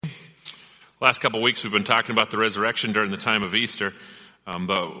Last couple of weeks we've been talking about the resurrection during the time of Easter,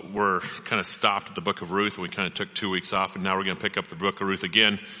 but we're kind of stopped at the book of Ruth, and we kind of took 2 weeks off, and now we're going to pick up the book of Ruth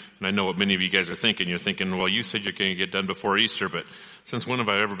again. And I know what many of you guys are thinking. You're thinking, well, you said you're going to get done before Easter, but since when have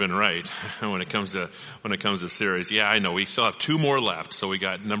I ever been right when it comes to series? Yeah, I know. We still have 2 more left, so we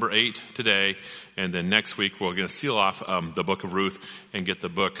got number 8 today, and then next week we're going to seal off the book of Ruth and get the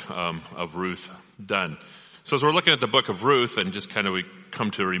book of Ruth done. So as we're looking at the book of Ruth, and just kind of we come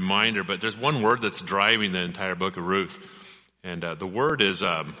to a reminder, but there's one word that's driving the entire book of Ruth, and the word is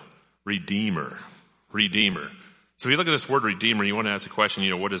redeemer. Redeemer. So if you look at this word redeemer, you want to ask the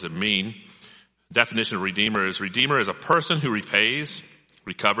question, what does it mean? Definition of redeemer is a person who repays,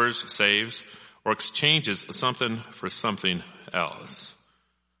 recovers, saves, or exchanges something for something else.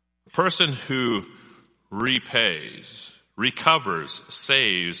 A person who repays, recovers,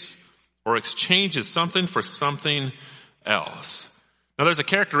 saves, or exchanges something for something else. Now, there's a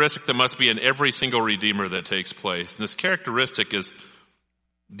characteristic that must be in every single redeemer that takes place. And this characteristic is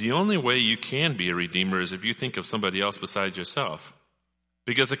the only way you can be a redeemer is if you think of somebody else besides yourself.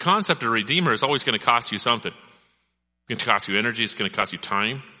 Because the concept of a redeemer is always going to cost you something. It's going to cost you energy. It's going to cost you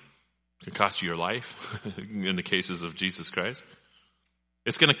time. It's going to cost you your life in the cases of Jesus Christ.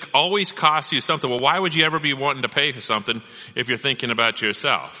 It's going to always cost you something. Well, why would you ever be wanting to pay for something if you're thinking about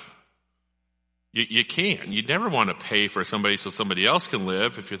yourself? You can't. You never want to pay for somebody so somebody else can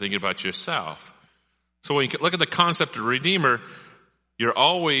live if you're thinking about yourself. So when you look at the concept of redeemer, you're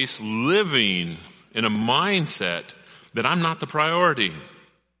always living in a mindset that I'm not the priority.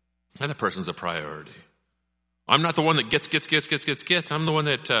 The other person's a priority. I'm not the one that gets. I'm the one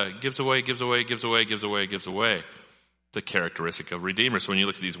that gives away. The characteristic of redeemer. So when you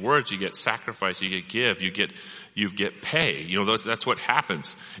look at these words, you get sacrifice, you get give, you get pay. That's what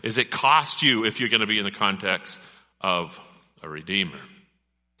happens. Is it costs you if you're going to be in the context of a redeemer.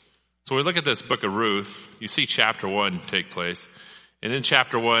 So when we look at this book of Ruth, you see chapter 1 take place, and in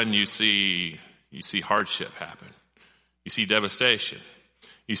chapter 1 you see hardship happen. You see devastation.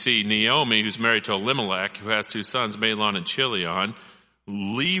 You see Naomi, who's married to Elimelech, who has 2 sons, Mahlon and Chilion,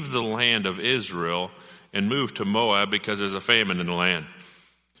 leave the land of Israel and move to Moab because there's a famine in the land.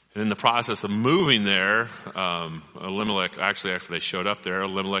 And in the process of moving there, Elimelech, actually after they showed up there,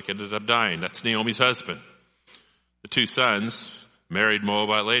 Elimelech ended up dying. That's Naomi's husband. The 2 sons married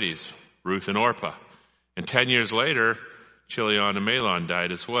Moabite ladies, Ruth and Orpah. And 10 years later, Chilion and Mahlon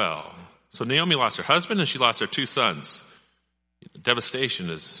died as well. So Naomi lost her husband and she lost her 2 sons. Devastation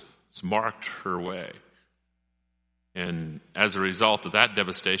has marked her way. And as a result of that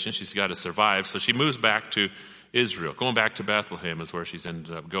devastation, she's got to survive. So she moves back to Israel. Going back to Bethlehem is where she's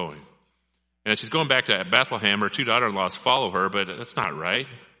ended up going. And as she's going back to Bethlehem, her 2 daughter-in-laws follow her, but that's not right.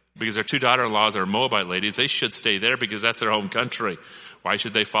 Because her 2 daughter-in-laws are Moabite ladies. They should stay there because that's their home country. Why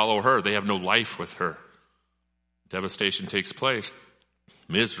should they follow her? They have no life with her. Devastation takes place.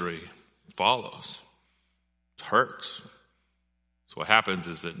 Misery follows. It hurts. So what happens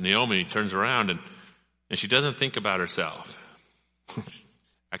is that Naomi turns around and she doesn't think about herself.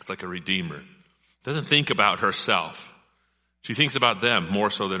 Acts like a redeemer. Doesn't think about herself. She thinks about them more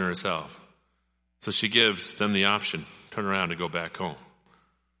so than herself. So she gives them the option, turn around and go back home.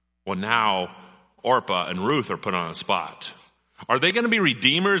 Well, now Orpah and Ruth are put on a spot. Are they going to be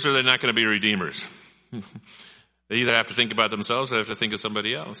redeemers or are they not going to be redeemers? They either have to think about themselves or they have to think of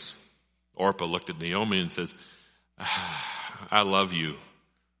somebody else. Orpah looked at Naomi and says, I love you,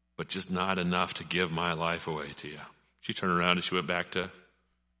 but just not enough to give my life away to you. She turned around and she went back to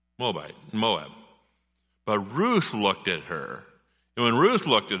Moab. But Ruth looked at her. And when Ruth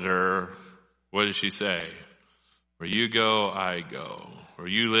looked at her, what did she say? Where you go, I go. Where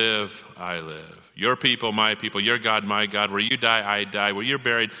you live, I live. Your people, my people. Your God, my God. Where you die, I die. Where you're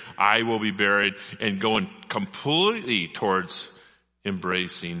buried, I will be buried. And going completely towards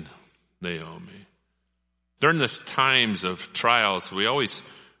embracing Naomi. During these times of trials,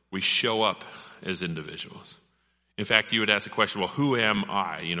 we show up as individuals. In fact, you would ask the question, well, who am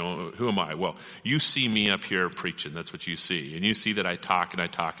I? Who am I? Well, you see me up here preaching. That's what you see. And you see that I talk and I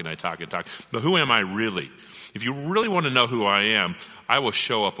talk and I talk and talk. But who am I really? If you really want to know who I am, I will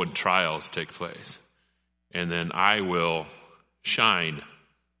show up when trials take place. And then I will shine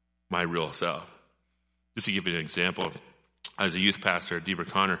my real self. Just to give you an example, I was a youth pastor at Deaver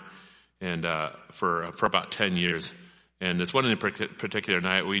Connor and for about 10 years. And this one particular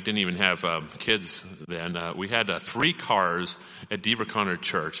night, we didn't even have kids then. We had 3 cars at Deaver Connor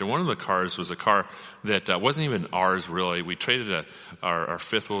Church. And one of the cars was a car that wasn't even ours, really. We traded our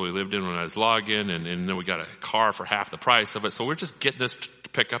fifth one we lived in when I was logging, and then we got a car for half the price of it. So we're just getting this to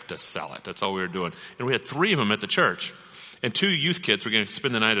pick up to sell it. That's all we were doing. And we had 3 of them at the church. And 2 youth kids were going to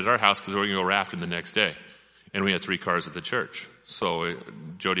spend the night at our house because we were going to go rafting the next day. And we had 3 cars at the church. So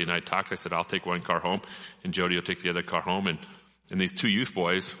Jody and I talked. I said, I'll take 1 car home, and Jody will take the other car home. And these 2 youth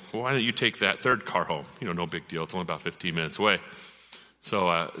boys, well, why don't you take that 3rd car home? No big deal. It's only about 15 minutes away. So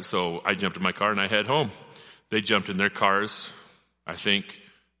I jumped in my car and I head home. They jumped in their cars. I think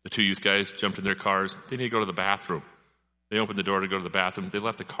the 2 youth guys jumped in their cars. They need to go to the bathroom. They opened the door to go to the bathroom. They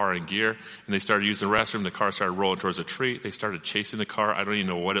left the car in gear, and they started using the restroom. The car started rolling towards a tree. They started chasing the car. I don't even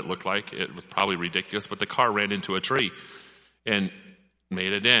know what it looked like. It was probably ridiculous, but the car ran into a tree and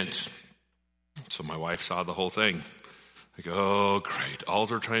made a dent. So my wife saw the whole thing. I go, oh, great. All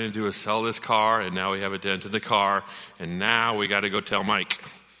we're trying to do is sell this car, and now we have a dent in the car, and now we got to go tell Mike.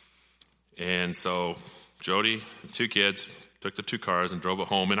 And so Jody, the 2 kids, took the 2 cars and drove it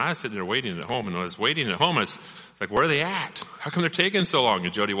home. And I was sitting there waiting at home. And when I was waiting at home, it's like, where are they at? How come they're taking so long?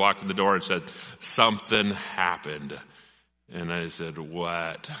 And Jody walked in the door and said, something happened. And I said,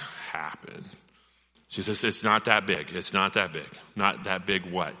 what happened? She says, it's not that big. It's not that big. Not that big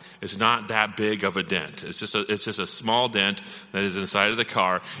what? It's not that big of a dent. It's just a small dent that is inside of the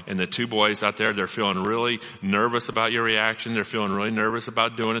car. And the 2 boys out there, they're feeling really nervous about your reaction. They're feeling really nervous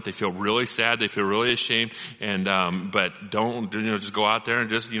about doing it. They feel really sad. They feel really ashamed. And, but don't, just go out there and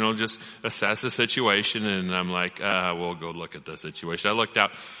just assess the situation. And I'm like, we'll go look at the situation. I looked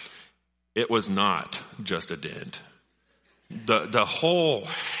out. It was not just a dent. The whole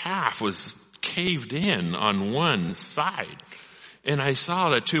half was caved in on one side. And I saw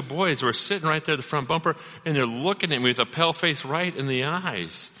that 2 boys were sitting right there at the front bumper, and they're looking at me with a pale face right in the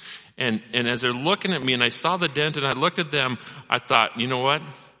eyes. And as they're looking at me, and I saw the dent, and I looked at them, I thought, you know what?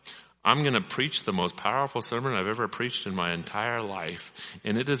 I'm going to preach the most powerful sermon I've ever preached in my entire life.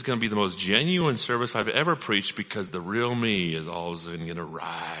 And it is going to be the most genuine service I've ever preached, because the real me is all of a sudden going to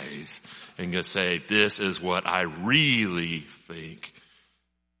rise and going to say, this is what I really think.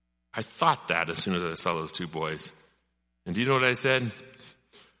 I thought that as soon as I saw those 2 boys. And do you know what I said?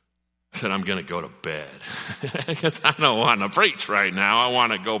 I said, I'm going to go to bed because I don't want to preach right now. I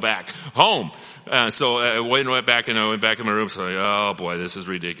want to go back home. So I went back in my room. So oh boy, this is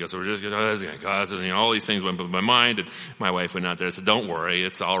ridiculous. We're just going to cause all these things went through my mind. And my wife went out there and said, don't worry.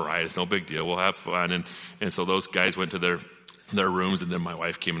 It's all right. It's no big deal. We'll have fun. And so those guys went to their rooms, and then my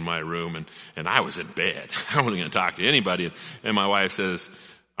wife came in my room, and I was in bed. I wasn't going to talk to anybody. And my wife says,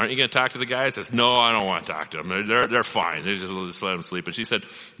 aren't you going to talk to the guys? I said, no, I don't want to talk to them. They're fine. They just let them sleep. And she said,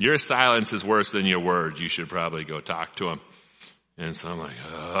 your silence is worse than your words. You should probably go talk to them. And so I'm like,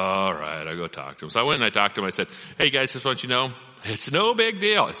 all right, I'll go talk to them. So I went and I talked to them. I said, hey guys, just want you to know, it's no big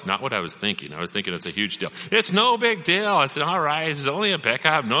deal. It's not what I was thinking. I was thinking it's a huge deal. It's no big deal. I said, all right, it's only a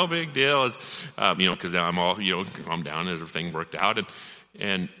pickup. No big deal. It's, because now I'm all, calm down. Everything worked out.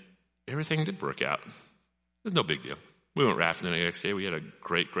 And everything did work out. There's no big deal. We went rafting the next day. We had a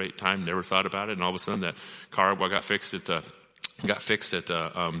great time. Never thought about it. And all of a sudden, that car got fixed at the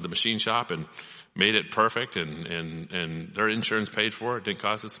machine shop and made it perfect. And their insurance paid for it. Didn't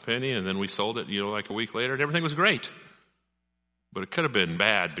cost us a penny. And then we sold it, like a week later, and everything was great. But it could have been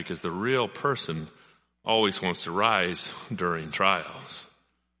bad, because the real person always wants to rise during trials.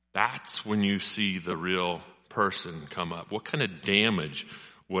 That's when you see the real person come up. What kind of damage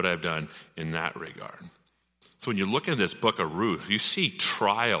would I have done in that regard? So when you're looking at this book of Ruth, you see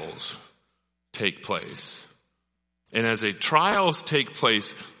trials take place. And as the trials take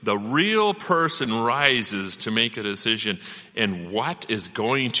place, the real person rises to make a decision. And what is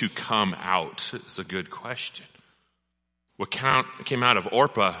going to come out is a good question. What came out of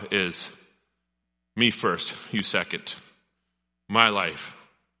Orpah is, me first, you second. My life,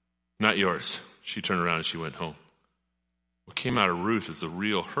 not yours. She turned around and she went home. What came out of Ruth is the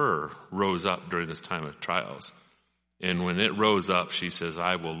real her rose up during this time of trials. And when it rose up, she says,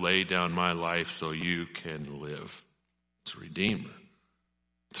 I will lay down my life so you can live. It's a redeemer.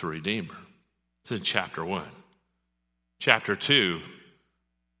 It's a redeemer. It's in chapter 1. Chapter 2,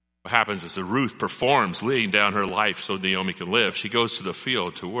 what happens is that Ruth performs laying down her life so Naomi can live. She goes to the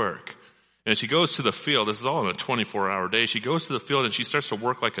field to work. And she goes to the field. This is all in a 24-hour day. She goes to the field and she starts to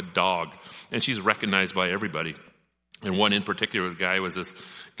work like a dog. And she's recognized by everybody. And one in particular was this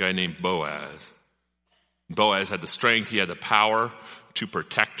guy named Boaz. Boaz had the strength, he had the power to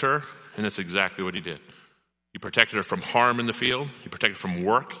protect her, and that's exactly what he did. He protected her from harm in the field, he protected her from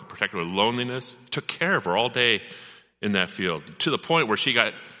work, he protected her from loneliness, he took care of her all day in that field, to the point where she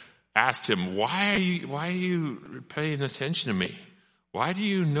asked him, why are you paying attention to me? Why do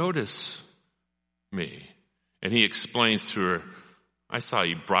you notice me? And he explains to her, I saw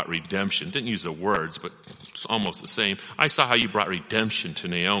you brought redemption. Didn't use the words, but it's almost the same. I saw how you brought redemption to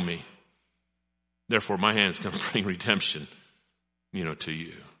Naomi. Therefore, my hand is going to bring redemption, to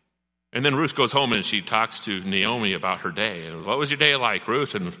you. And then Ruth goes home and she talks to Naomi about her day. And what was your day like,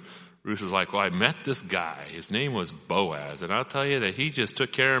 Ruth? And Ruth was like, well, I met this guy. His name was Boaz. And I'll tell you that he just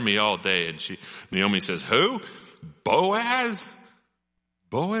took care of me all day. And Naomi says, who? Boaz?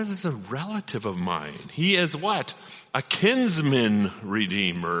 Boaz is a relative of mine. He is what? A kinsman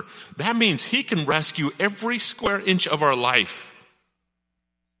redeemer. That means he can rescue every square inch of our life.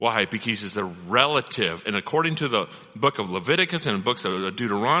 Why? Because he's a relative. And according to the book of Leviticus and books of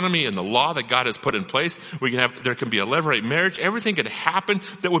Deuteronomy and the law that God has put in place, there can be a levirate marriage. Everything could happen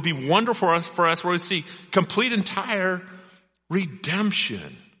that would be wonderful for us where we see complete, entire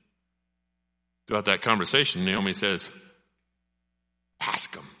redemption. Throughout that conversation, Naomi says,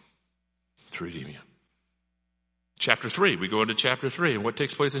 ask him to redeem you. Chapter 3, we go into chapter 3. And what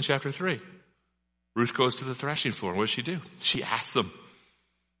takes place in chapter 3? Ruth goes to the threshing floor. What does she do? She asks him,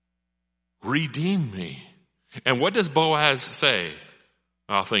 redeem me. And what does Boaz say?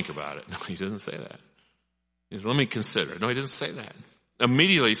 I'll think about it. No, he doesn't say that. He says, let me consider. No, he doesn't say that.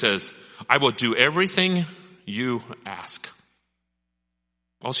 Immediately he says, I will do everything you ask.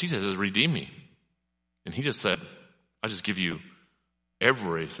 All she says is redeem me. And he just said, I'll just give you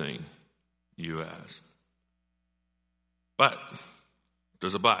everything you ask. But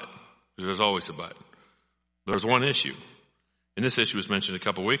there's a but. There's always a but. There's one issue. And this issue was mentioned a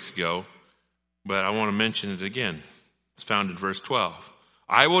couple weeks ago, but I want to mention it again. It's found in verse 12.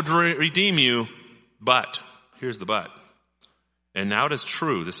 I will redeem you, but, here's the but. And now it is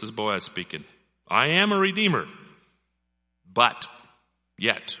true, this is Boaz speaking, I am a redeemer, but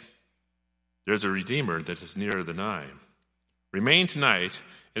yet there's a redeemer that is nearer than I. Remain tonight,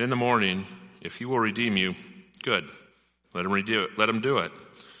 and in the morning, if he will redeem you, good. Let him do it.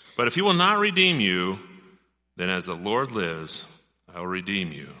 But if he will not redeem you, then as the Lord lives, I will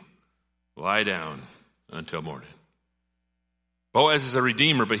redeem you. Lie down until morning. Boaz is a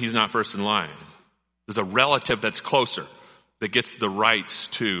redeemer, but he's not first in line. There's a relative that's closer that gets the rights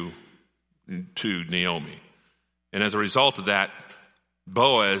to Naomi. And as a result of that,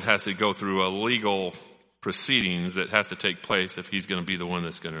 Boaz has to go through a legal proceedings that has to take place if he's going to be the one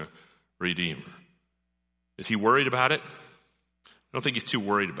that's going to redeem her. Is he worried about it? I don't think he's too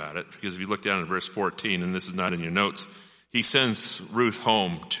worried about it, because if you look down at verse 14, and this is not in your notes, he sends Ruth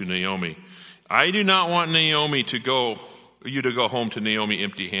home to Naomi. I do not want you to go home to Naomi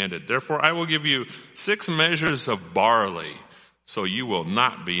empty-handed. Therefore, I will give you 6 measures of barley, so you will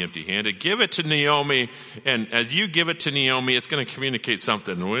not be empty-handed. Give it to Naomi, and as you give it to Naomi, it's going to communicate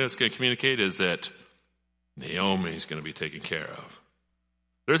something. And what it's going to communicate is that Naomi is going to be taken care of.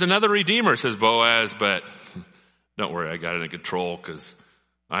 There's another redeemer, says Boaz, but don't worry, I got it in control because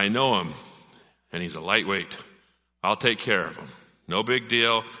I know him, and he's a lightweight. I'll take care of him. No big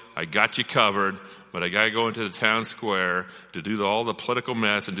deal. I got you covered, but I got to go into the town square to do all the political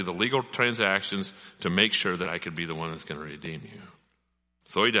mess and do the legal transactions to make sure that I can be the one that's going to redeem you.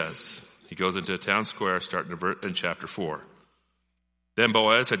 So he does. He goes into the town square, starting in chapter 4. Then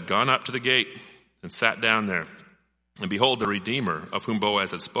Boaz had gone up to the gate and sat down there. And behold, the Redeemer, of whom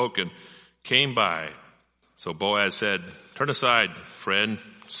Boaz had spoken, came by. So Boaz said, turn aside, friend,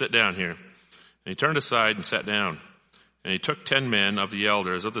 sit down here. And he turned aside and sat down. And he took 10 men of the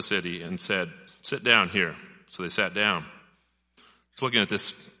elders of the city and said, sit down here. So they sat down. Just looking at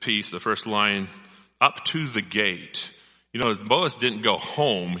this piece, the first line, up to the gate. Boaz didn't go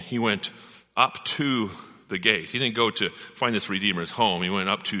home. He went up to the gate. He didn't go to find this Redeemer's home. He went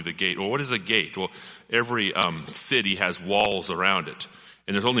up to the gate. Well, what is a gate? Well, every city has walls around it.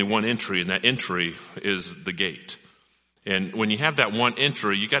 And there's only one entry, and that entry is the gate. And when you have that one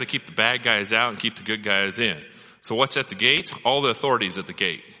entry, you got to keep the bad guys out and keep the good guys in. So what's at the gate? All the authorities at the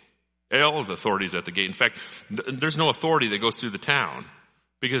gate. All of the authorities at the gate. In fact, there's no authority that goes through the town.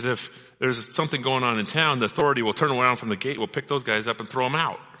 Because if there's something going on in town, the authority will turn around from the gate, will pick those guys up and throw them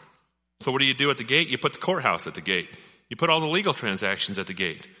out. So what do you do at the gate? You put the courthouse at the gate. You put all the legal transactions at the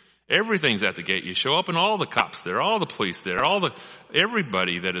gate. Everything's at the gate. You show up and all the cops there, all the police there,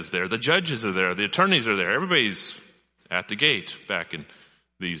 everybody that is there. The judges are there. The attorneys are there. Everybody's at the gate back in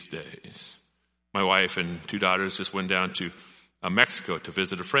these days. My wife and 2 daughters just went down to Mexico to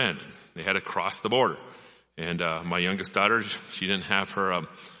visit a friend. They had to cross the border. And my youngest daughter, she didn't have her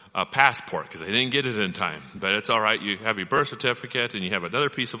passport because they didn't get it in time. But it's all right. You have your birth certificate and you have another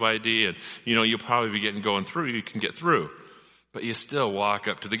piece of ID, and you'll probably be going through. You can get through. But you still walk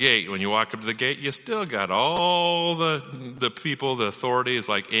up to the gate. When you walk up to the gate, you still got all the people, the authorities,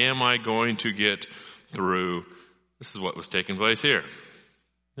 like, am I going to get through? This is what was taking place here.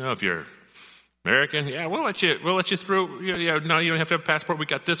 If you're American? Yeah, we'll let you through. Yeah, no, you don't have to have a passport. We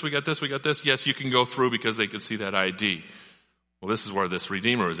got this. Yes, you can go through because they could see that ID. Well, this is where this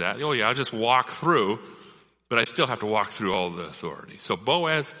Redeemer was at. Oh yeah, I'll just walk through, but I still have to walk through all the authority. So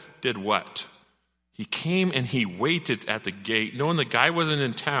Boaz did what? He came and he waited at the gate, knowing the guy wasn't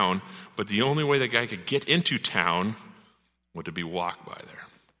in town, but the only way the guy could get into town was to be walked by there.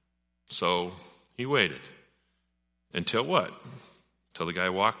 So he waited. Until what? Until the guy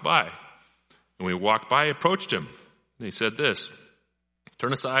walked by. And when he walked by, he approached him. And he said this,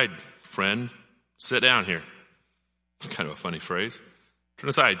 "Turn aside, friend. Sit down here." It's kind of a funny phrase. "Turn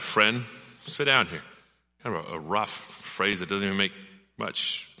aside, friend. Sit down here." Kind of a rough phrase that doesn't even make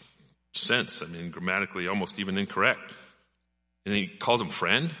much sense. I mean, grammatically almost even incorrect. And he calls him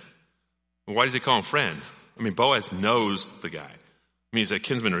friend. Well, why does he call him friend? I mean, Boaz knows the guy. I mean, he's a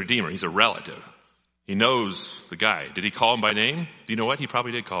kinsman redeemer. He's a relative. He knows the guy. Did he call him by name? Do you know what? He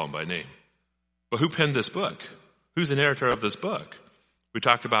probably did call him by name. But who penned this book? Who's the narrator of this book? We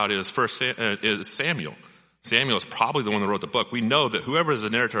talked about is Samuel. Samuel is probably the one that wrote the book. We know that whoever is the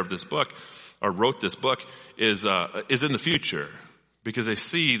narrator of this book or wrote this book is in the future because they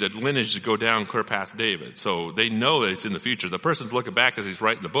see that lineage go down clear past David. So they know that it's in the future. The person's looking back as he's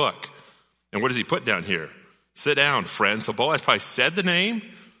writing the book. And what does he put down here? Sit down, friend. So Boaz probably said the name,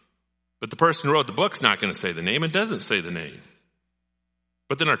 but the person who wrote the book's not going to say the name and doesn't say the name.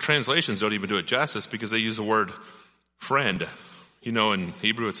 But then our translations don't even do it justice because they use the word friend. You know, in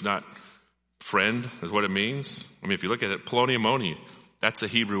Hebrew, it's not friend is what it means. I mean, if you look at it, ploniamoni, that's a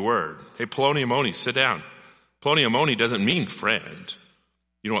Hebrew word. Hey, ploniamoni, sit down. Ploniamoni doesn't mean friend.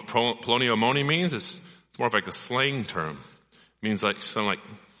 You know what ploniamoni means? It's more of like a slang term. It means like something like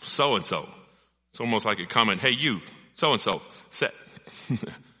so-and-so. It's almost like a comment, hey, you, so-and-so, sit.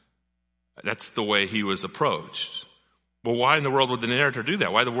 That's the way he was approached. Well, why in the world would the narrator do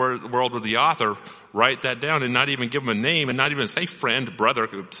that? Why the world would the author write that down and not even give him a name and not even say friend, brother?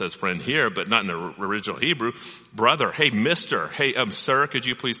 It says friend here, but not in the original Hebrew. Brother, hey, mister, hey, sir, could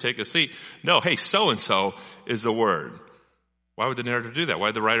you please take a seat? No, hey, so-and-so is the word. Why would the narrator do that? Why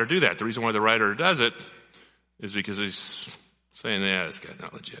would the writer do that? The reason why the writer does it is because he's saying, yeah, this guy's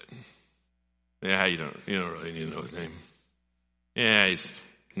not legit. Yeah, you don't really need to know his name. Yeah, he's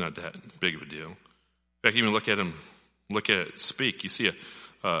not that big of a deal. In fact, even look at it speak. You see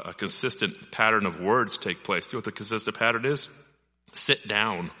a consistent pattern of words take place. Do you know what the consistent pattern is? Sit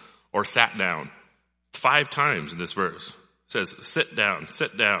down or sat down. It's 5 times in this verse. It says sit down,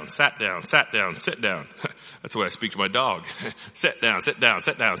 sat down, sit down. That's the way I speak to my dog. Sit down.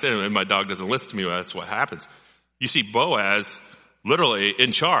 And my dog doesn't listen to me. Well, that's what happens. You see Boaz literally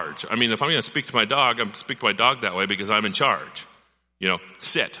in charge. I mean, if I'm going to speak to my dog, I'm going to speak to my dog that way because I'm in charge. You know,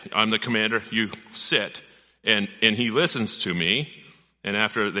 sit. I'm the commander. You sit. And he listens to me, and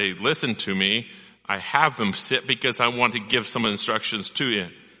after they listen to me, I have them sit because I want to give some instructions to you.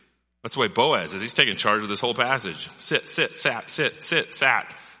 That's the way Boaz is. He's taking charge of this whole passage. Sit,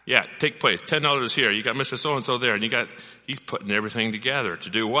 sat. Yeah, take place. $10 here. You got Mr. So-and-so there, and he's putting everything together to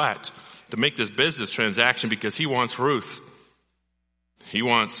do what? To make this business transaction because he wants Ruth. He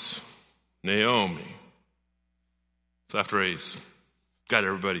wants Naomi. So after he's got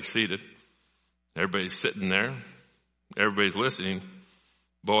everybody seated, everybody's sitting there, everybody's listening,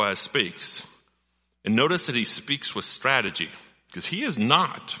 Boaz speaks. And notice that he speaks with strategy, because he is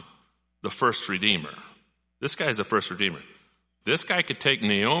not the first redeemer. This guy is the first redeemer. This guy could take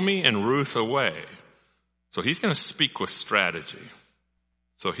Naomi and Ruth away. So he's going to speak with strategy.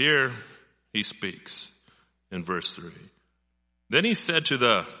 So here he speaks in verse 3. Then he said to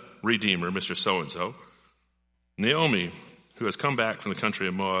the redeemer, Mr. So-and-so, Naomi, who has come back from the country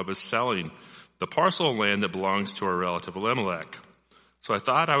of Moab, is selling the parcel of land that belongs to our relative Elimelech. So I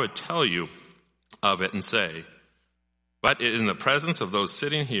thought I would tell you of it and say, but in the presence of those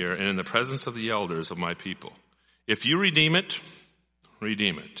sitting here and in the presence of the elders of my people, if you redeem it,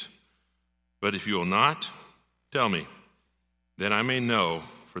 redeem it. But if you will not, tell me, then I may know,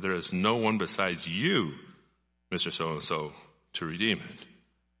 for there is no one besides you, Mr. So-and-so, to redeem it.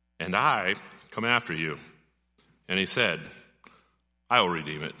 And I come after you. And he said, I will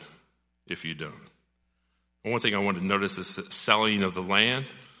redeem it if you don't. And one thing I want to notice is the selling of the land.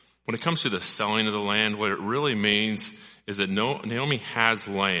 When it comes to the selling of the land, what it really means is that Naomi has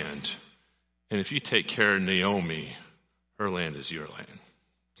land. And if you take care of Naomi, her land is your land.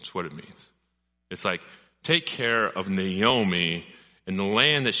 That's what it means. It's like, take care of Naomi, and the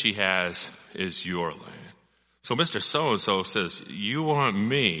land that she has is your land. So Mr. So-and-so says, you want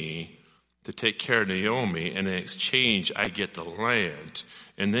me to take care of Naomi, and in exchange, I get the land.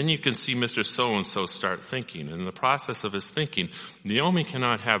 And then you can see Mr. So-and-so start thinking. And in the process of his thinking, Naomi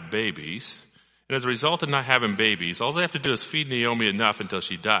cannot have babies, And as a result of not having babies, all they have to do is feed Naomi enough until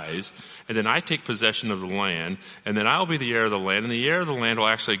she dies, and then I take possession of the land, and then I'll be the heir of the land, and the heir of the land will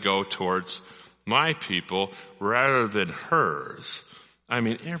actually go towards my people rather than hers. I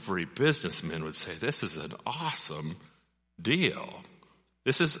mean, every businessman would say, this is an awesome deal.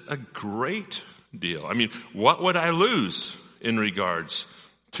 This is a great deal. I mean, what would I lose in regards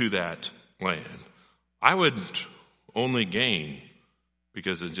to that land? I would only gain,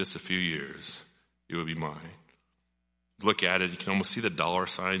 because in just a few years, it would be mine. Look at it, you can almost see the dollar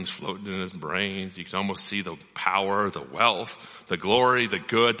signs floating in his brains. You can almost see the power, the wealth, the glory, the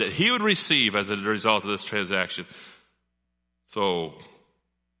good that he would receive as a result of this transaction. So,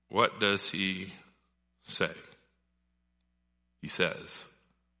 what does he say? He says,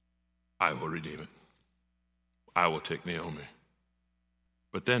 I will redeem it. I will take Naomi.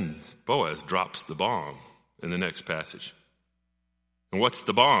 But then Boaz drops the bomb in the next passage. And what's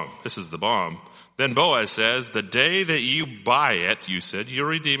the bomb? This is the bomb. Then Boaz says, the day that you buy it, you said, you'll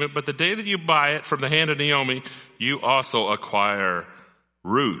redeem it, but the day that you buy it from the hand of Naomi, you also acquire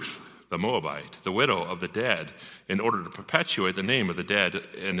Ruth, the Moabite, the widow of the dead, in order to perpetuate the name of the dead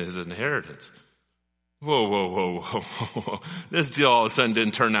and his inheritance. Whoa. This deal all of a sudden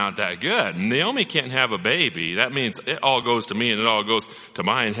didn't turn out that good. Naomi can't have a baby. That means it all goes to me and it all goes to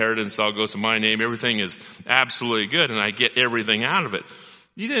my inheritance. It all goes to my name. Everything is absolutely good and I get everything out of it.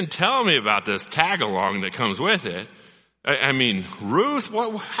 You didn't tell me about this tag along that comes with it. I mean, Ruth,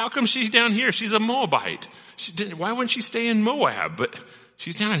 how come she's down here? She's a Moabite. Why wouldn't she stay in Moab? But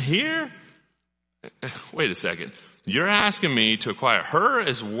she's down here? Wait a second. You're asking me to acquire her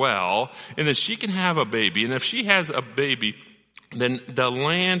as well, and that she can have a baby. And if she has a baby, then the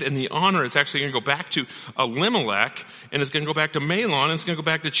land and the honor is actually going to go back to Elimelech, and it's going to go back to Mahlon, and it's going to go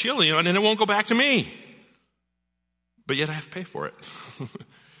back to Chilion, and it won't go back to me. But yet I have to pay for it.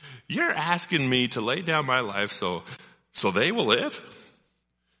 You're asking me to lay down my life so they will live?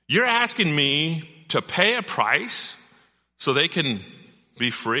 You're asking me to pay a price so they can be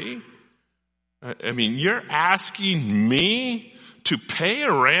free? I mean, you're asking me to pay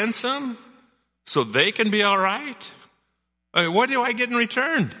a ransom so they can be all right? I mean, what do I get in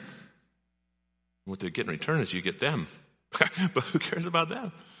return? What they get in return is you get them. But who cares about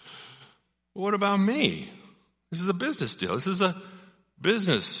them? What about me? This is a business deal. This is a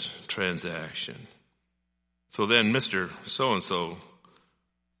business transaction. So then Mr. So-and-so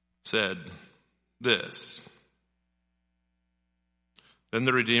said this. Then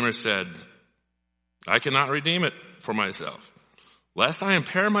the Redeemer said, I cannot redeem it for myself, lest I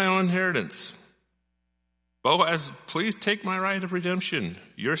impair my own inheritance. Boaz, please take my right of redemption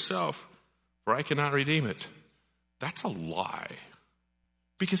yourself, for I cannot redeem it. That's a lie.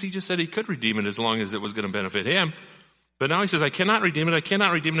 Because he just said he could redeem it as long as it was going to benefit him. But now he says, I cannot redeem it, I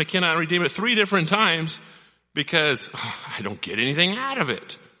cannot redeem it, I cannot redeem it 3 different times because I don't get anything out of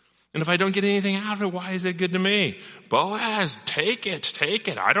it. And if I don't get anything out of it, why is it good to me? Boaz, take it.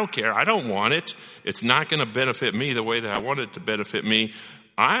 I don't care. I don't want it. It's not going to benefit me the way that I want it to benefit me.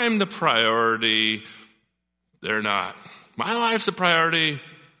 I'm the priority. They're not. My life's the priority.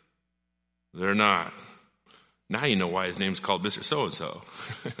 They're not. Now you know why his name's called Mr. So-and-so.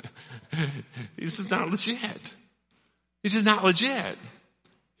 He's just not legit. He's just not legit.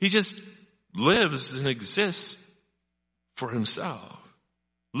 He just lives and exists for himself.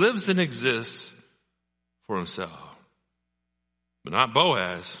 Lives and exists for himself. But not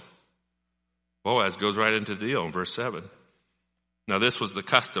Boaz. Boaz goes right into the deal in verse 7. Now this was the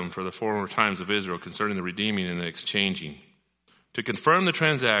custom for the former times of Israel concerning the redeeming and the exchanging. To confirm the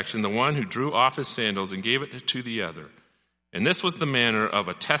transaction, the one who drew off his sandals and gave it to the other. And this was the manner of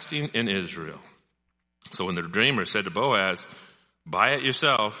attesting in Israel. So when the Redeemer said to Boaz, buy it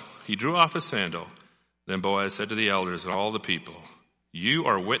yourself, he drew off his sandal. Then Boaz said to the elders and all the people, you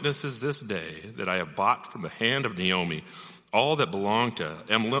are witnesses this day that I have bought from the hand of Naomi all that belonged to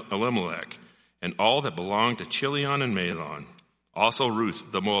Elimelech and all that belonged to Chilion and Mahlon, also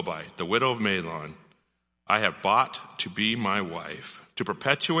Ruth the Moabite, the widow of Mahlon. I have bought to be my wife, to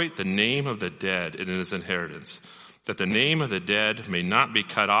perpetuate the name of the dead in his inheritance, that the name of the dead may not be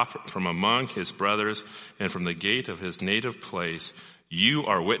cut off from among his brothers and from the gate of his native place. You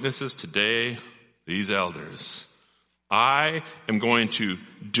are witnesses today, these elders. I am going to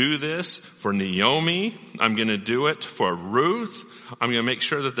do this for Naomi. I'm going to do it for Ruth. I'm going to make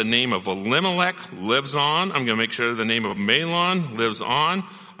sure that the name of Elimelech lives on. I'm going to make sure the name of Mahlon lives on.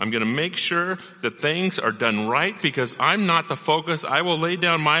 I'm going to make sure that things are done right because I'm not the focus. I will lay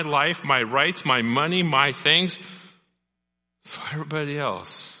down my life, my rights, my money, my things, so everybody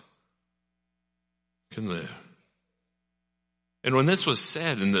else can live. And when this was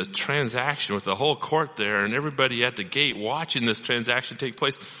said in the transaction with the whole court there and everybody at the gate watching this transaction take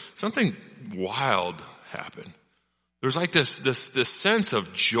place, something wild happened. There was like this sense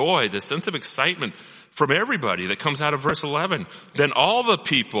of joy, this sense of excitement from everybody that comes out of verse 11. Then all the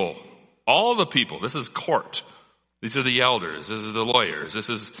people, this is court. These are the elders, this is the lawyers, this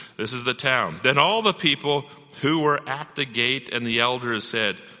is the town. Then all the people who were at the gate and the elders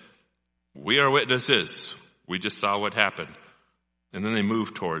said, "We are witnesses. We just saw what happened." And then they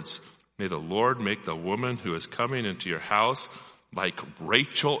moved towards, "May the Lord make the woman who is coming into your house like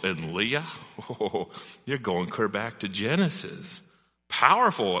Rachel and Leah." Oh, you're going clear back to Genesis.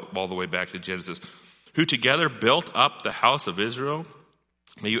 Powerful all the way back to Genesis. "Who together built up the house of Israel.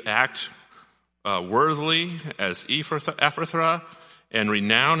 May you act worthily as Ephrathah and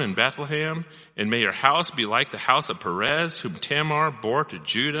renown in Bethlehem. And may your house be like the house of Perez, whom Tamar bore to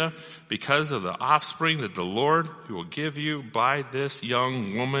Judah, because of the offspring that the Lord who will give you by this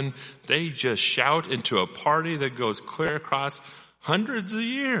young woman." They just shout into a party that goes clear across hundreds of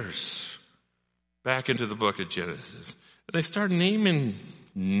years back into the book of Genesis. And they start naming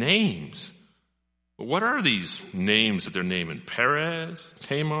names. But what are these names that they're naming? Perez,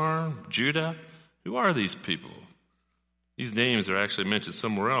 Tamar, Judah? Who are these people? These names are actually mentioned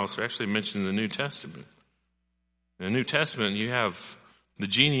somewhere else. They're actually mentioned in the New Testament. In the New Testament, you have the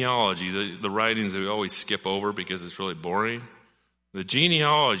genealogy, the writings that we always skip over because it's really boring. The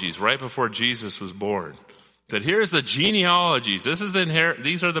genealogies right before Jesus was born. That here's the genealogies.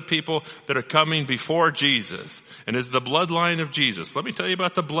 These are the people that are coming before Jesus. And it's the bloodline of Jesus. Let me tell you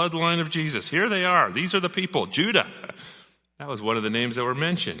about the bloodline of Jesus. Here they are. These are the people. Judah. That was one of the names that were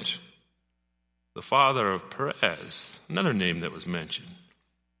mentioned. The father of Perez, another name that was mentioned.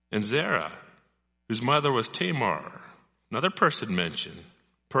 And Zerah, whose mother was Tamar, another person mentioned.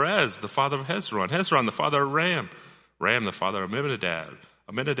 Perez, the father of Hezron. Hezron, the father of Ram. Ram, the father of Amminadab.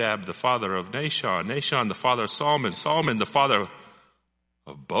 Amminadab, the father of Nahshon. Nahshon, the father of Salmon. Salmon, the father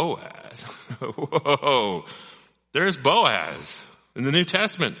of Boaz. Whoa. There's Boaz in the New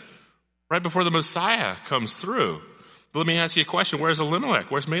Testament, right before the Messiah comes through. But let me ask you a question. Where's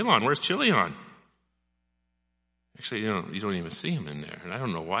Elimelech? Where's Mahlon? Where's Chilion? Actually, you don't even see him in there. And I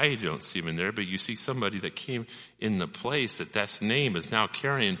don't know why you don't see him in there, but you see somebody that came in the place that name is now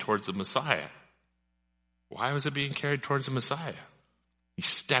carrying towards the Messiah. Why was it being carried towards the Messiah? He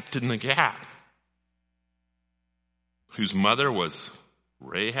stepped in the gap. Whose mother was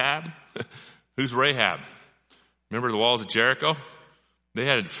Rahab? Who's Rahab? Remember the walls of Jericho? They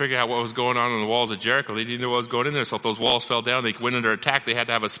had to figure out what was going on the walls of Jericho. They didn't know what was going in there. So if those walls fell down, they went under attack. They had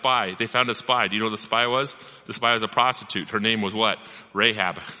to have a spy. They found a spy. Do you know what the spy was? The spy was a prostitute. Her name was what?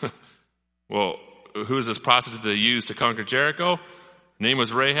 Rahab. Well, who is this prostitute they used to conquer Jericho? Her name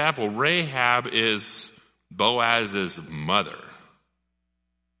was Rahab. Well, Rahab is Boaz's mother.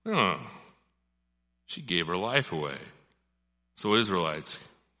 Oh, she gave her life away so Israelites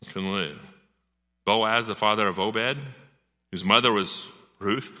can live. Boaz, the father of Obed, whose mother was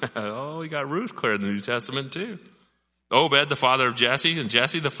Ruth. Oh, we got Ruth clear in the New Testament too. Obed, the father of Jesse, and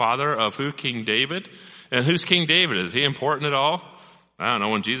Jesse, the father of who? King David. And who's King David? Is he important at all? I don't know.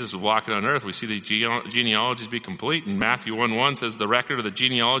 When Jesus was walking on earth, we see the genealogies be complete. And Matthew 1:1 says the record of the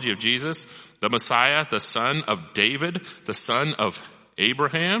genealogy of Jesus, the Messiah, the son of David, the son of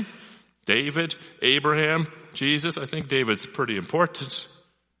Abraham. David, Abraham, Jesus. I think David's pretty important.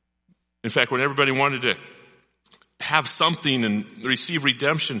 In fact, when everybody wanted to have something and receive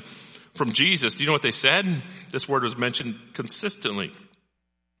redemption from Jesus, do you know what they said? This word was mentioned consistently.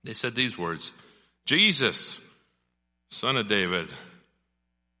 They said these words: Jesus, son of David,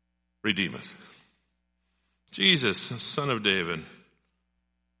 redeem us. Jesus, son of David,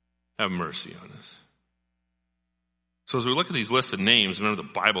 have mercy on us. So as we look at these lists of names, remember the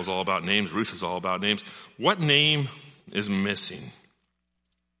Bible's all about names, Ruth is all about names. What name is missing?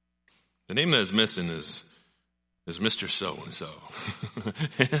 The name that is missing is Mr. So-and-so.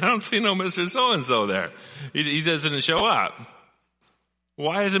 I don't see no Mr. So-and-so there. He doesn't show up.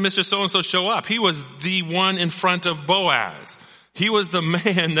 Why doesn't Mr. So-and-so show up? He was the one in front of Boaz. He was the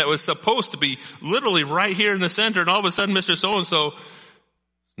man that was supposed to be literally right here in the center, and all of a sudden Mr. So-and-so is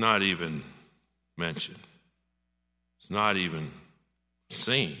not even mentioned. It's not even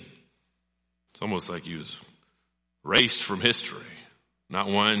seen. It's almost like he was erased from history, not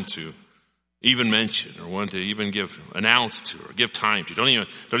one to even mention or one to even announce to or give time to. Don't even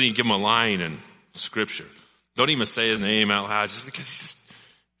give him a line in Scripture. Don't even say his name out loud just because he's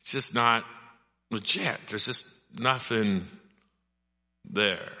just not legit. There's just nothing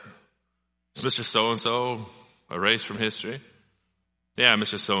there. Is Mr. So-and-so erased from history? Yeah,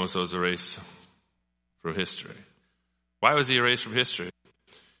 Mr. So-and-so is erased from history. Why was he erased from history?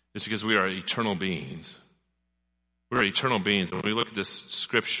 It's because we are eternal beings. We're eternal beings. When we look at this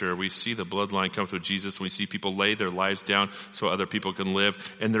scripture, we see the bloodline come through Jesus. We see people lay their lives down so other people can live.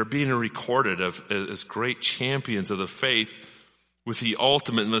 And they're being recorded as great champions of the faith with the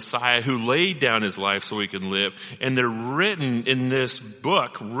ultimate Messiah who laid down his life so we can live. And they're written in this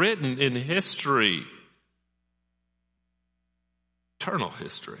book, written in history. Eternal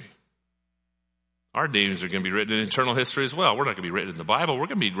history. Our names are going to be written in eternal history as well. We're not going to be written in the Bible. We're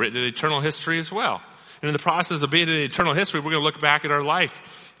going to be written in eternal history as well. And in the process of being in eternal history, we're going to look back at our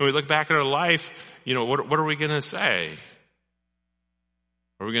life. When we look back at our life, what are we going to say?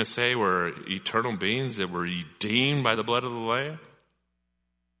 Are we going to say we're eternal beings, that we're redeemed by the blood of the Lamb?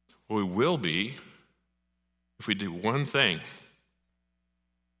 Well, we will be if we do one thing.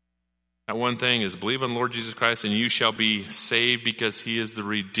 That one thing is believe on the Lord Jesus Christ and you shall be saved, because he is the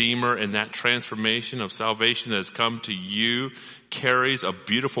Redeemer, and that transformation of salvation that has come to you carries a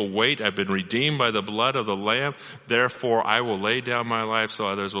beautiful weight. I've been redeemed by the blood of the Lamb, therefore I will lay down my life so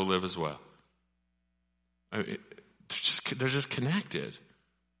others will live as well. They're just connected.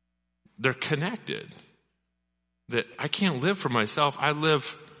 They're connected. That I can't live for myself, I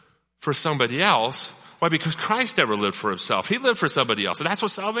live for somebody else. Why? Because Christ never lived for himself. He lived for somebody else. And that's what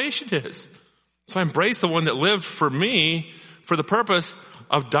salvation is. So I embrace the one that lived for me for the purpose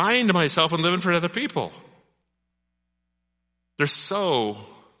of dying to myself and living for other people. They're so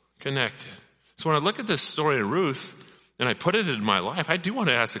connected. So when I look at this story in Ruth and I put it in my life, I do want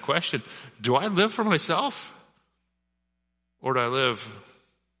to ask the question, do I live for myself or do I live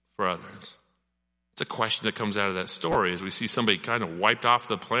for others? It's a question that comes out of that story as we see somebody kind of wiped off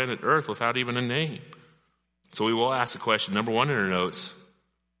the planet Earth without even a name. So we will ask the question, number one in our notes,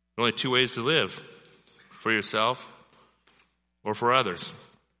 there are only two ways to live, for yourself or for others.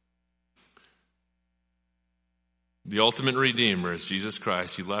 The ultimate Redeemer is Jesus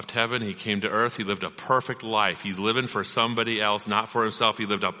Christ. He left heaven, he came to earth, he lived a perfect life. He's living for somebody else, not for himself. He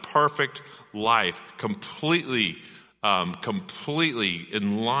lived a perfect life, completely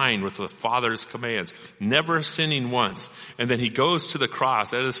in line with the Father's commands, never sinning once. And then he goes to the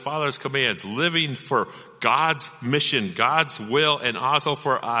cross at his Father's commands, living for God's mission, God's will, and also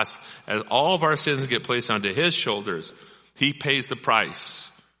for us. As all of our sins get placed onto his shoulders, he pays the price.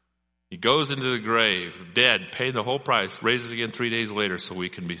 He goes into the grave, dead, paying the whole price, raises again 3 days later so we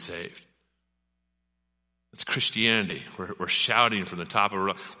can be saved. It's Christianity. We're shouting from the top of our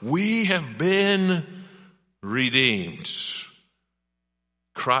life. We have been redeemed.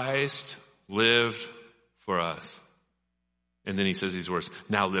 Christ lived for us. And then he says these words,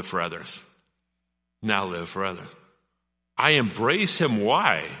 now live for others. Now live for others. I embrace him.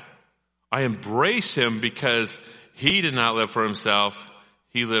 Why? I embrace him because he did not live for himself.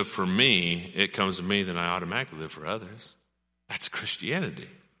 He lived for me. It comes to me, then I automatically live for others. That's Christianity.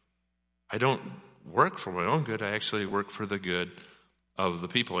 I don't work for my own good. I actually work for the good of the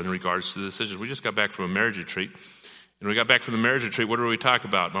people in regards to the decisions. We just got back from a marriage retreat. And we got back from the marriage retreat. What did we talk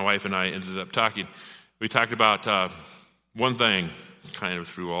about? My wife and I ended up talking. We talked about one thing, kind of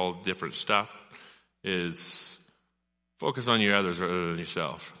through all different stuff, is focus on your others rather than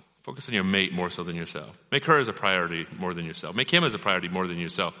yourself. Focus on your mate more so than yourself. Make her as a priority more than yourself. Make him as a priority more than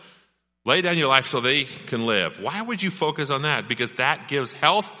yourself. Lay down your life so they can live. Why would you focus on that? Because that gives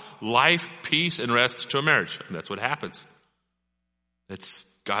health, life, peace, and rest to a marriage. And that's what happens.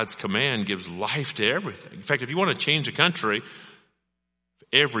 It's God's command gives life to everything. In fact, if you want to change a country, if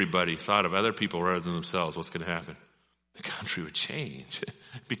everybody thought of other people rather than themselves, what's going to happen? The country would change.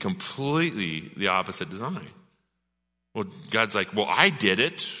 It'd be completely the opposite design. Well, God's like, well, I did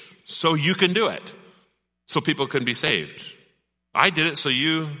it so you can do it. So people can be saved. I did it so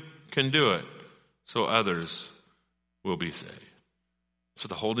you can do it. So others will be saved. That's what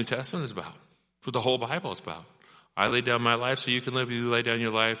the whole New Testament is about. That's what the whole Bible is about. I lay down my life so you can live. You lay down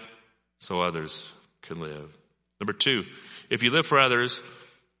your life so others can live. Number two, if you live for others,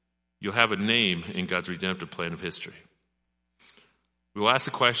 you'll have a name in God's redemptive plan of history. We will ask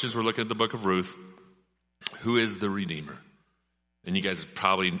the questions. We're looking at the book of Ruth. Who is the Redeemer? And you guys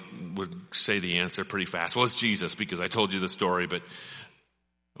probably would say the answer pretty fast. Well, it's Jesus, because I told you the story. But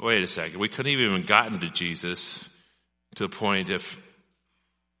wait a second. We couldn't have even gotten to Jesus to the point if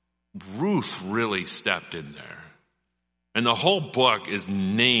Ruth really stepped in there. And the whole book is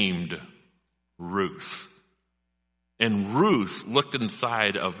named Ruth. And Ruth looked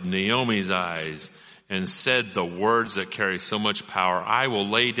inside of Naomi's eyes and said the words that carry so much power. I will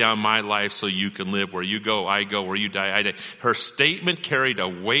lay down my life so you can live. Where you go, I go. Where you die, I die. Her statement carried a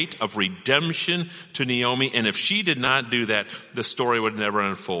weight of redemption to Naomi. And if she did not do that, the story would never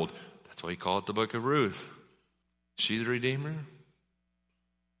unfold. That's why we call it the book of Ruth. She the Redeemer?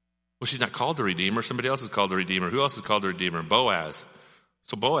 Well, she's not called the Redeemer. Somebody else is called the Redeemer. Who else is called the Redeemer? Boaz.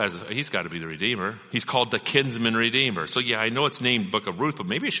 So Boaz, he's got to be the Redeemer. He's called the kinsman Redeemer. So yeah, I know it's named Book of Ruth, but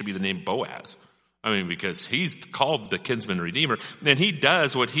maybe it should be the name Boaz. I mean, because he's called the kinsman Redeemer, and he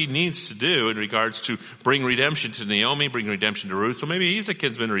does what he needs to do in regards to bring redemption to Naomi, bring redemption to Ruth. So maybe he's a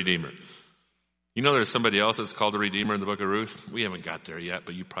kinsman Redeemer. You know there's somebody else that's called a Redeemer in the book of Ruth? We haven't got there yet,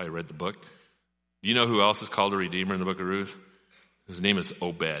 but you probably read the book. Do you know who else is called a Redeemer in the book of Ruth? His name is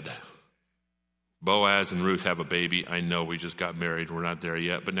Obed. Boaz and Ruth have a baby. I know we just got married. We're not there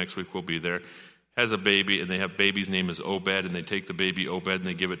yet, but next week we'll be there. Has a baby, and they have baby's name is Obed, and they take the baby Obed and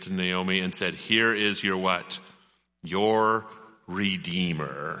they give it to Naomi and said, here is your what? Your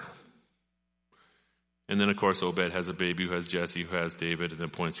Redeemer. And then, of course, Obed has a baby who has Jesse, who has David, and then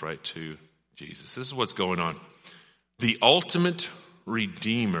points right to Jesus. This is what's going on. The ultimate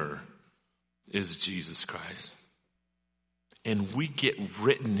Redeemer is Jesus Christ. And we get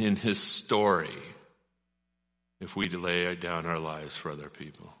written in his story if we lay down our lives for other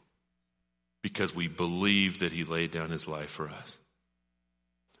people, because we believe that he laid down his life for us.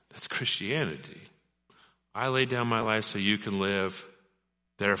 That's Christianity. I lay down my life so you can live.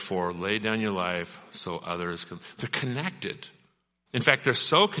 Therefore, lay down your life so others can. They're connected. In fact, they're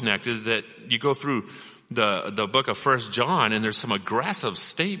so connected that you go through the book of 1 John, and there's some aggressive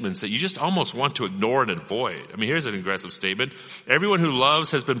statements that you just almost want to ignore and avoid. I mean, here's an aggressive statement. Everyone who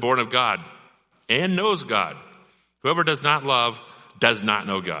loves has been born of God and knows God. Whoever does not love does not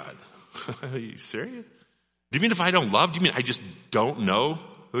know God. Are you serious? Do you mean if I don't love, do you mean I just don't know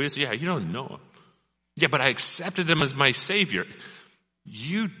who he is? Yeah, you don't know him. Yeah, but I accepted him as my Savior.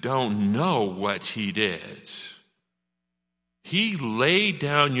 You don't know what he did. He laid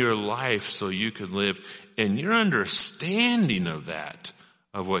down your life so you could live, and your understanding of that,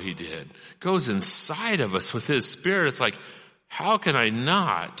 of what he did, goes inside of us with his Spirit. It's like, how can I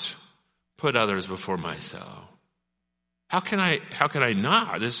not put others before myself? How can I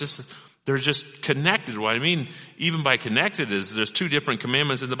not? They're just connected. What I mean, even by connected, is there's two different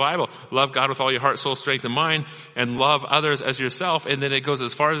commandments in the Bible. Love God with all your heart, soul, strength, and mind, and love others as yourself. And then it goes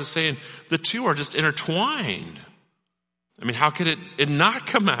as far as saying the two are just intertwined. I mean, how could it not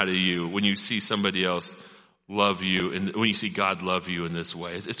come out of you when you see somebody else love you, and when you see God love you in this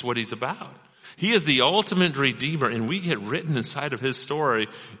way? It's what he's about. He is the ultimate Redeemer, and we get written inside of his story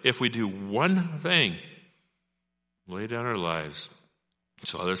if we do one thing: lay down our lives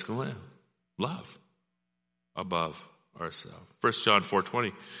so others can live. Love above ourselves. 1 John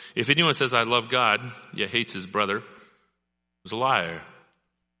 4:20. If anyone says, I love God, yet hates his brother, is a liar.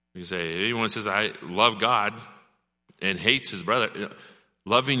 You say, if anyone says, I love God, and hates his brother,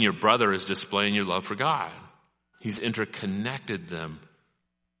 loving your brother is displaying your love for God. He's interconnected them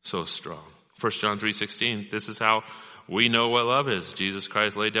so strong. 1 John 3:16. This is how we know what love is. Jesus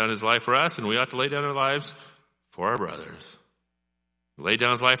Christ laid down his life for us, and we ought to lay down our lives for our brothers. Lay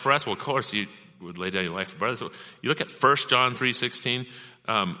down his life for us. Well, of course, you would lay down your life for brothers. So you look at 1 John 3:16.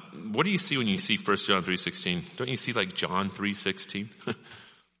 What do you see when you see 1 John 3:16? Don't you see like John 3:16?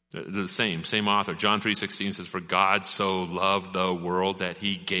 The same author. John 3:16 says, for God so loved the world that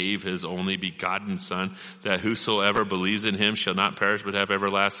he gave his only begotten Son, that whosoever believes in him shall not perish but have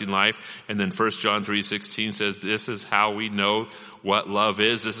everlasting life. And then 1 John 3:16 says, this is how we know what love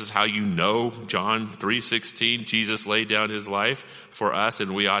is. This is how you know, John 3:16, Jesus laid down his life for us,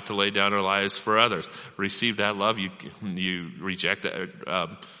 and we ought to lay down our lives for others. Receive that love. You reject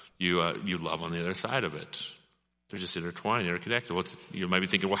that. You love on the other side of it. They're just intertwined, interconnected. You might be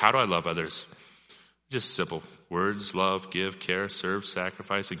thinking, well, how do I love others? Just simple words: love, give, care, serve,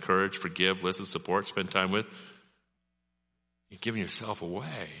 sacrifice, encourage, forgive, listen, support, spend time with. You're giving yourself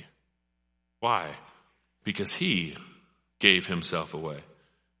away. Why? Because he gave himself away.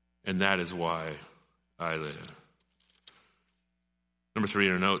 And that is why I live. Number 3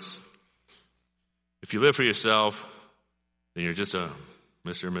 in our notes. If you live for yourself, then you're just a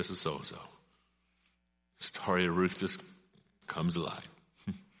Mr. and Mrs. So-and-so. The story of Ruth just comes alive.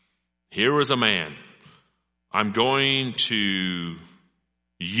 Here was a man. I'm going to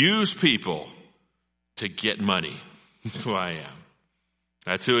use people to get money. That's who I am.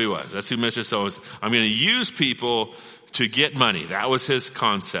 That's who he was. That's who Mr. So-and-so. I'm going to use people to get money. That was his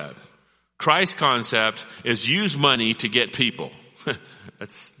concept. Christ's concept is use money to get people.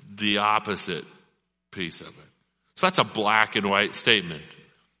 That's the opposite piece of it. So that's a black and white statement.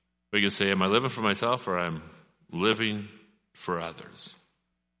 We can say, am I living for myself, or I'm living for others?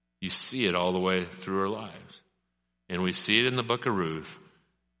 You see it all the way through our lives. And we see it in the book of Ruth.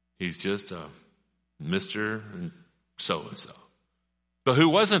 He's just a Mr. so-and-so. But who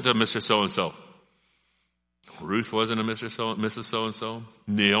wasn't a Mr. So-and-so? Ruth wasn't a Mrs. So-and-so.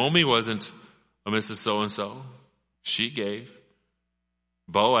 Naomi wasn't a Mrs. So-and-so. She gave.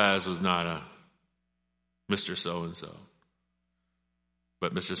 Boaz was not a Mr. So-and-so.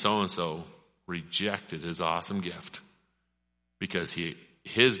 But Mr. So-and-so rejected his awesome gift because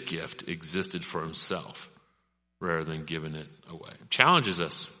his gift existed for himself rather than giving it away. It challenges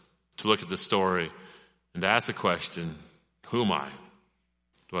us to look at the story and to ask the question, who am I?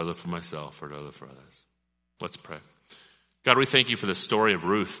 Do I live for myself or do I live for others? Let's pray. God, we thank you for the story of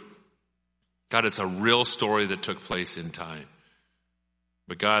Ruth. God, it's a real story that took place in time.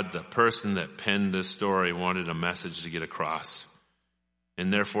 But God, the person that penned this story wanted a message to get across.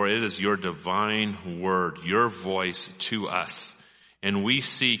 And therefore, it is your divine word, your voice to us. And we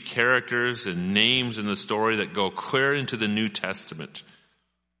see characters and names in the story that go clear into the New Testament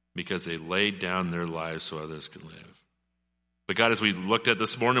because they laid down their lives so others could live. But God, as we looked at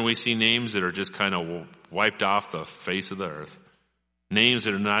this morning, we see names that are just kind of wiped off the face of the earth. Names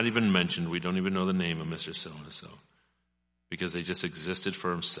that are not even mentioned. We don't even know the name of Mr. So-and-so because they just existed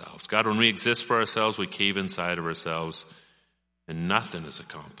for themselves. God, when we exist for ourselves, we cave inside of ourselves and nothing is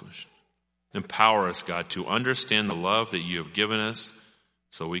accomplished. Empower us, God, to understand the love that you have given us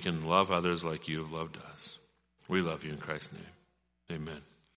so we can love others like you have loved us. We love you in Christ's name. Amen.